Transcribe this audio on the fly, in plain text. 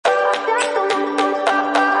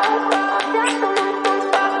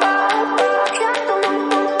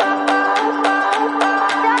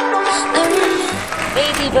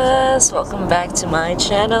Divas! Welcome back to my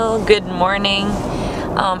channel. Good morning.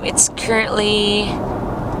 It's currently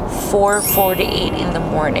 4:48 in the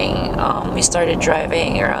morning. We started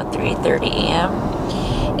driving around 3:30 a.m.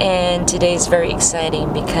 and today is very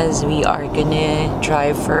exciting because we are gonna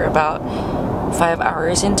drive for about 5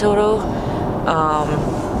 hours in total.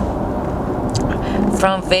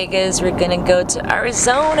 From Vegas, we're gonna go to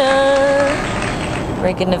Arizona.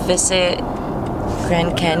 We're gonna visit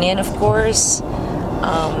Grand Canyon, of course,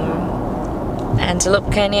 Antelope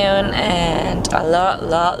Canyon, and a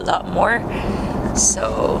lot more.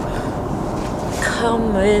 So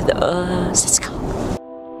come with us. Let's go.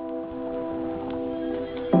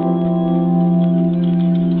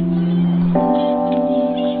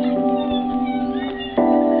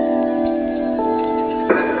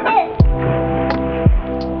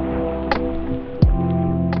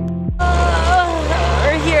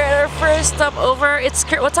 Stop over. It's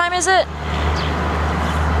what time is it?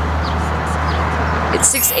 It's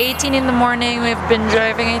 6:18 in the morning. We've been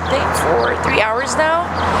driving, I think, for 3 hours now,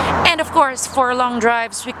 and of course for long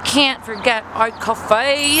drives we can't forget our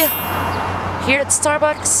cafe here at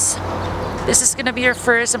Starbucks. This is gonna be our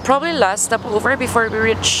first and probably last stop over before we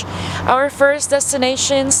reach our first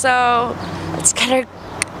destination, so let's get our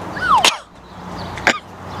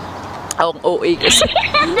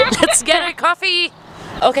let's get our coffee.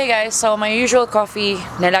 Okay guys, so my usual coffee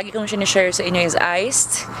na lagi kong sinishare sa inyo is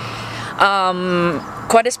iced.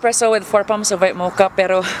 Quad espresso with 4 pumps of white mocha,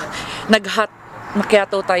 pero nag-hot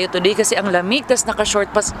macchiato tayo today kasi ang lamig, tas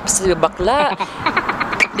naka-short pa si bakla.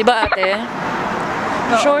 Diba ate?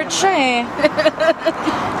 Short siya eh.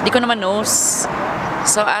 Di ko naman nose.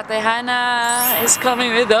 So ate Hannah is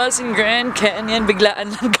coming with us in Grand Canyon.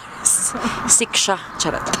 Biglaan lang guys. Sick siya.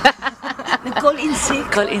 Charot. Nag-call in sick.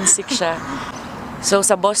 Call in sick siya. So,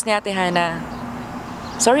 sa boss ni Ate Hannah,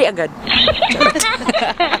 sorry agad.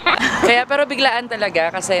 Kaya, pero biglaan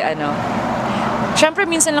talaga kasi ano, syempre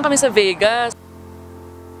minsan lang kami sa Vegas.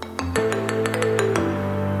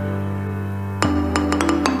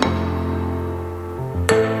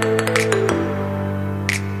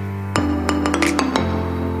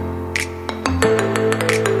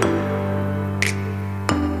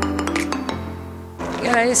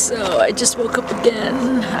 Guys, so I just woke up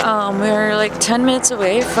again. We're like 10 minutes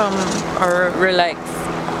away from our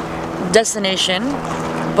destination,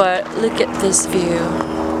 but look at this view.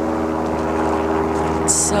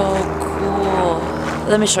 It's so cool.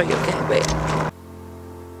 Let me show you. Okay, wait.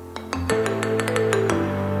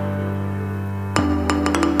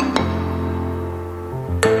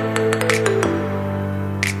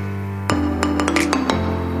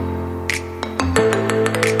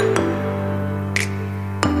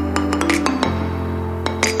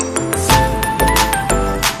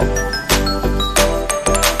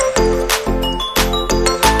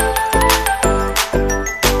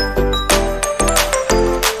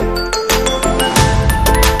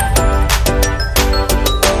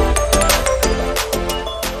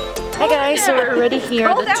 So we're already here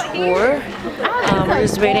at the tour. We're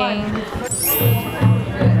just waiting.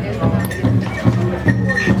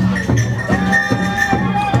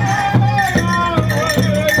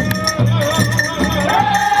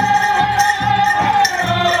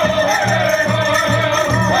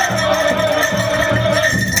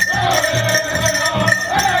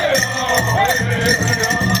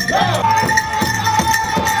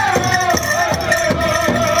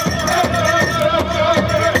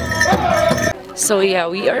 So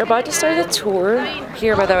yeah, we are about to start the tour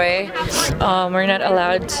here, by the way. We're not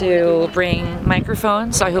allowed to bring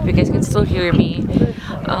microphones, so I hope you guys can still hear me.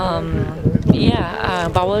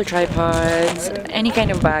 Bawal tripods, any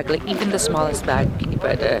kind of bag, like even the smallest bag.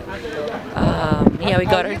 Yeah, we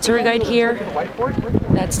got our tour guide here.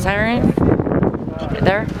 That's Tyron, right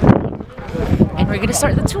there. And we're gonna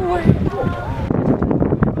start the tour.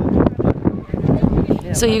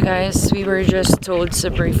 So you guys, we were just told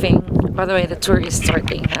to briefing. By the way, the tour is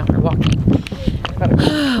starting now. We're walking.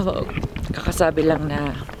 Kakasabi lang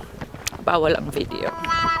na bawal ang video.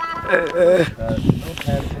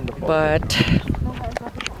 But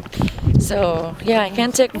so yeah, I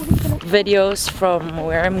can't take videos from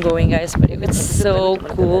where I'm going, guys, but it's so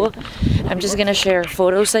cool. I'm just gonna share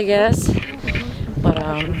photos, I guess. But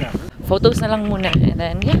photos na lang muna, and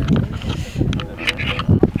then yeah.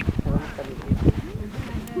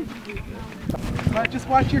 Just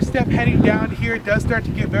watch your step heading down here. It does start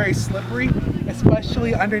to get very slippery,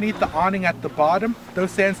 especially underneath the awning at the bottom.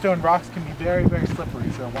 Those sandstone rocks can be very slippery,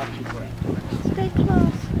 so watch your step. Stay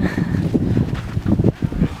close.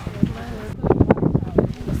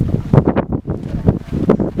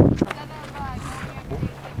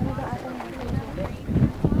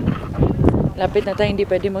 Lapit na tayo, hindi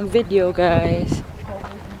pwede mag-video, guys.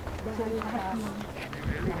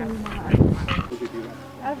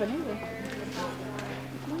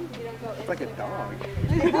 It's like a dog.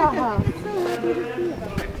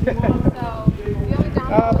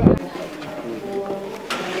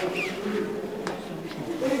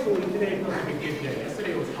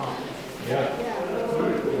 Yesterday was hot. Yeah.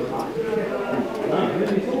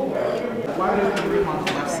 Why does the room on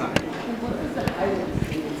the left side?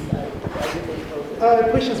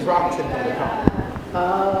 It pushes rocks into the car.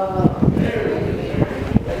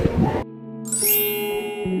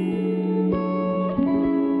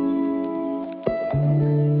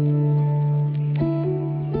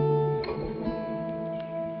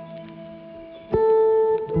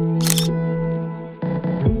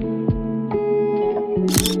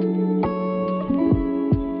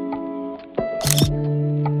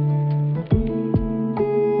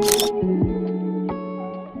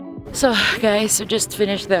 So guys, we just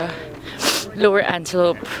finished the Lower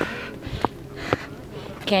Antelope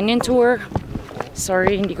Canyon tour.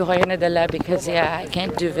 Sorry, hindi ko kayo nadala because yeah, I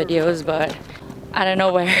can't do videos, but I don't know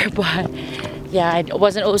where. But yeah, I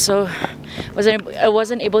wasn't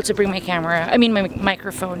able to bring my camera. I mean my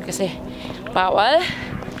microphone kasi bawal.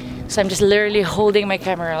 So I'm just literally holding my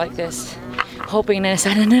camera like this, hoping na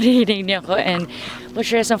sana narinig niya ako, and we'll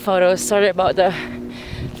share some photos. Sorry about the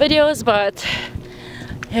videos, but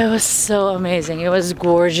it was so amazing. It was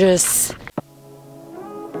gorgeous.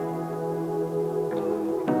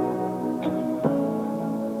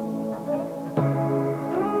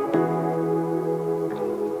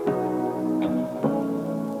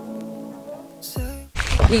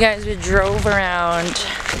 You guys, we drove around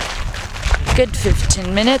a good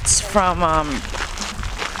 15 minutes from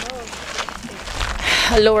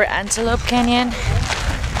Lower Antelope Canyon,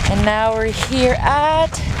 and now we're here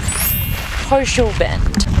at Horseshoe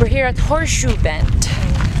Bend. We're here at Horseshoe Bend.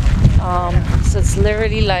 So it's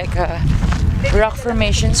literally like a rock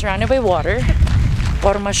formation surrounded by water.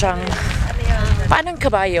 Forma siyang parang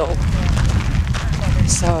kabayo.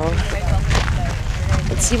 So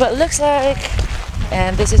let's see what it looks like.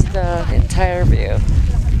 And this is the entire view.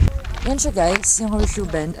 Yan siya guys, yung Horseshoe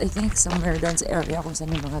Bend. I think somewhere down sa area kung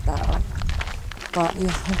saan yung mga tao. But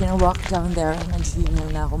yeah, I'm gonna walk down there. Nag-email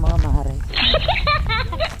na ako mga mahare.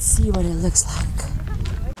 Let's see what it looks like.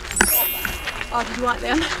 Oh, did you want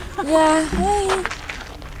them? Yeah, hey!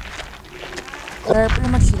 We're pretty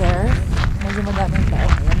much there. Medyo madaming tao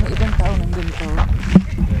ngayon. May ibang tao nandun to.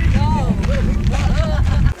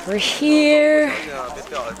 We're here.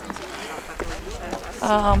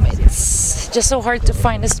 It's just so hard to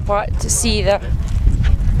find a spot to see the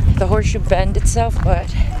Horseshoe Bend itself, but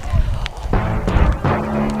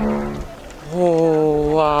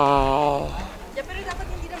oh wow.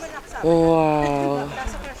 Wow.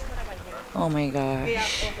 Oh my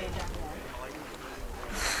gosh.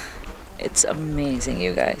 It's amazing,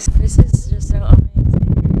 you guys. This is just so amazing.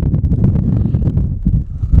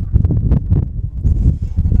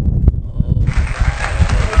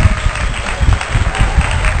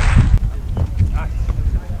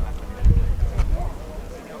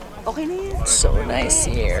 Okay na yan. So nice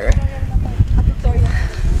here.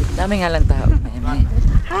 Dami nga lang tao.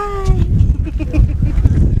 Hi!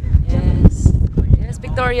 Yes,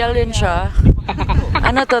 pictorial din siya.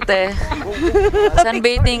 Ano to, te?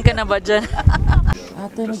 Sunbathing ka na ba dyan?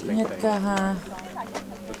 Ate, mag-ingat ka, ha?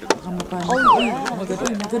 Baka mapano.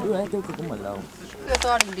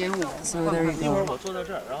 So, there you go.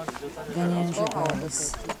 Ganyan siya,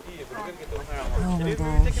 guys. Oh my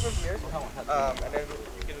gosh.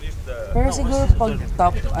 Pero siguro pag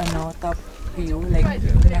top view, like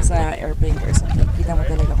nasa airplane or something, kita mo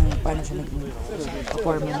talaga kung paano siya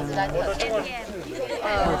nag-perform ng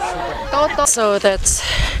So that's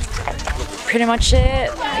pretty much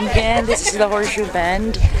it. Again, this is the Horseshoe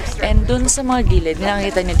Bend. And dun sa mga gilid,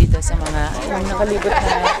 nakikita niyo dito sa mga yung nakalibot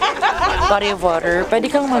na body of water,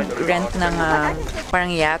 pwede kang mag-rent ng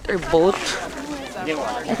parang yacht or boat.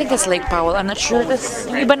 I think it's Lake Powell. I'm not sure.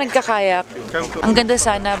 Yung iba nagkakayak. Ang ganda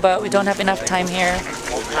sana, but we don't have enough time here.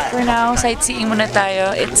 For now, sightseeing muna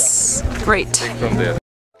tayo. It's great.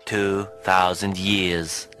 2,000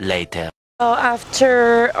 years later. So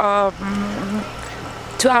after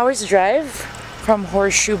 2 hours drive from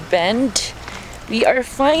Horseshoe Bend, we are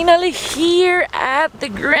finally here at the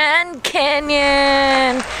Grand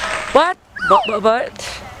Canyon. But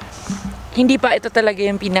hindi pa ito talaga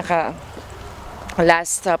yung pinaka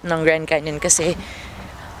last stop ng Grand Canyon kasi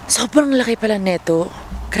sobrang laki pala neto.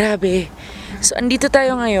 Grabe. So andito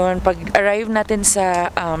tayo ngayon. Pag arrive natin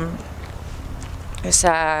sa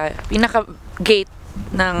pinaka gate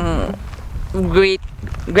ng great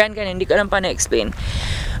Grand Canyon, hindi ko alam pa na-explain.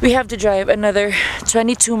 We have to drive another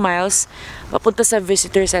 22 miles papunta sa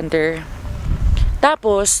visitor center.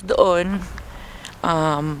 Tapos, doon,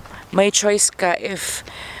 may choice ka if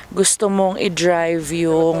gusto mong i-drive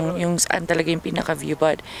yung saan talaga yung pinaka-view.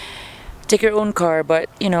 But, take your own car. But,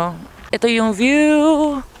 you know, ito yung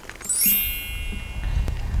view.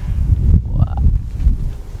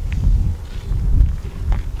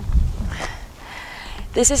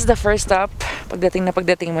 This is the first stop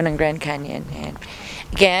pagdating mo ng Grand Canyon. And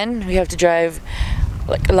again, we have to drive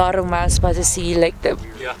like a lot of miles pa to see like the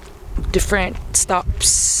different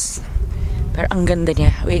stops. Pero ang ganda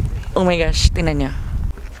niya. Wait, oh my gosh, tingnan niyo.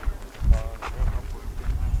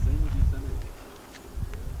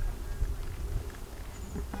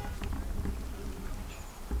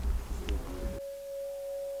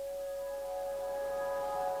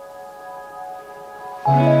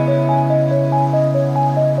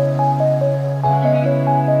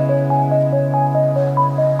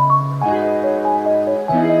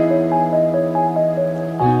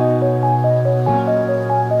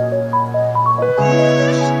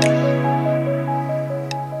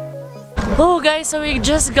 Oh guys, so we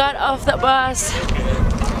just got off the bus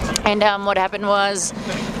and what happened was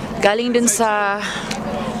galing dun sa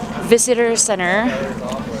visitor center,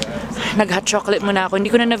 nag-hot chocolate muna ako. Hindi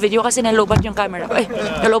ko na video kasi nalobat yung camera ko.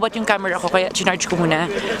 Nalobat yung camera ko kaya chinarge ko muna.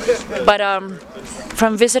 But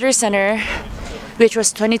from visitor center, which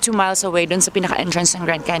was 22 miles away dun sa pinaka-entrance ng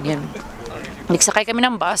Grand Canyon, nagsakay kami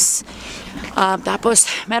ng bus. Tapos,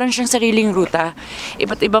 meron siyang sariling ruta.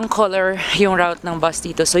 Iba't ibang color yung route ng bus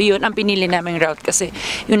dito. So, yun ang pinili naming route kasi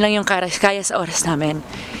yun lang yung kaya sa oras namin.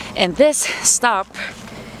 And this stop,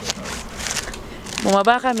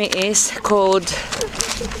 bumaba kami is called,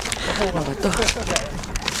 ano ba to?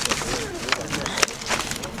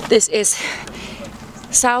 This is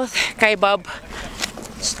South Kaibab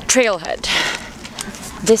Trailhead.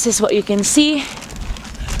 This is what you can see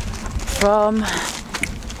from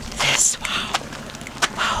this.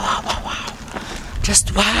 Wow.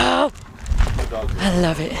 Just wow. I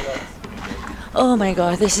love it. Oh my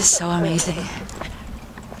god, this is so amazing.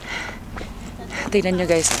 Tignan nyo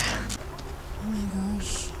guys. Oh my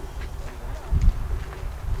gosh.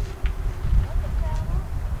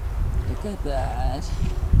 Look at that.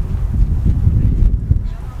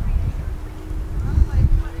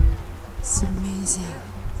 It's amazing.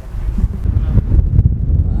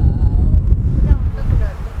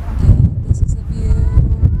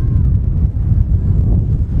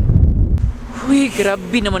 Uy,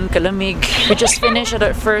 grabe naman kalamig. We just finished at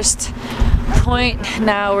our first point.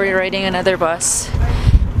 Now we're riding another bus.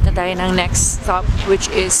 Na tayo ng next stop, which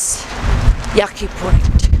is Yaqui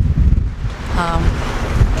Point.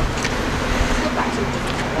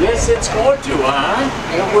 Yes, it's going to, huh?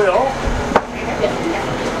 It will.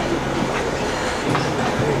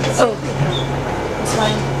 Oh, it's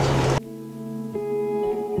fine.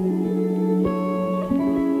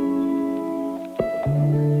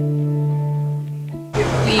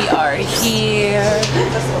 We are here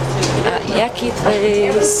at Yaqui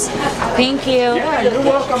Place. Thank you. Yeah, you're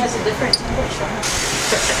welcome.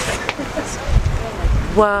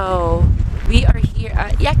 Wow, we are here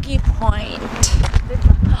at Yaqui Point.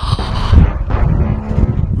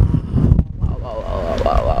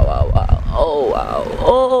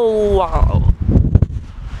 Oh wow.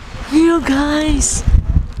 You guys,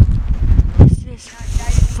 this is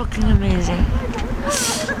fucking amazing.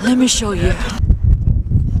 Let me show you.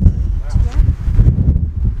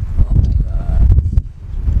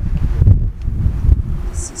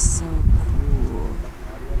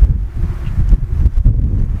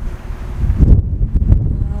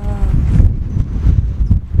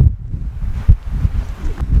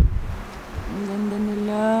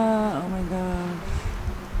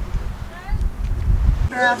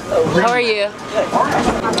 How are you?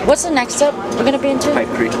 What's the next step we're gonna be into? Pipe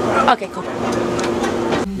Creek. Okay, cool.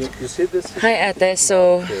 You see this? Hi Ate,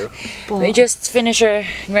 so we just finished our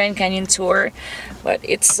Grand Canyon tour, but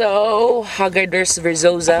it's so haggard, there's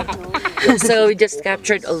Verzosa. So we just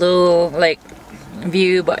captured a little like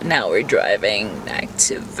view, but now we're driving back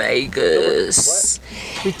to Vegas.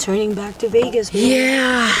 Returning back to Vegas.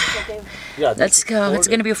 Man. Yeah, let's go. It's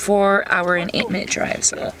gonna be a 4-hour and 8-minute drive,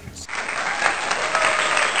 so.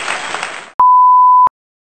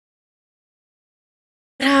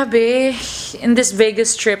 Grabe, in this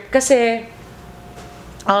Vegas trip, kasi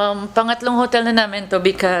pangatlong hotel na namin to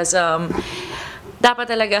because dapat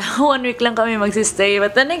talaga 1 week lang kami magsistay,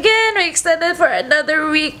 but then again, we extended for another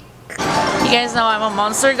week. You guys know I'm a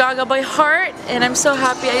Monster Gaga by heart, and I'm so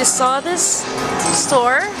happy I saw this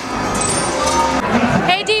store.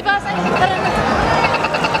 Hey Hi Divas!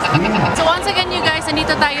 So once again you guys,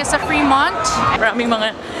 nandito tayo sa Fremont. Maraming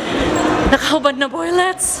mga nakahubad na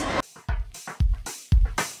boilets.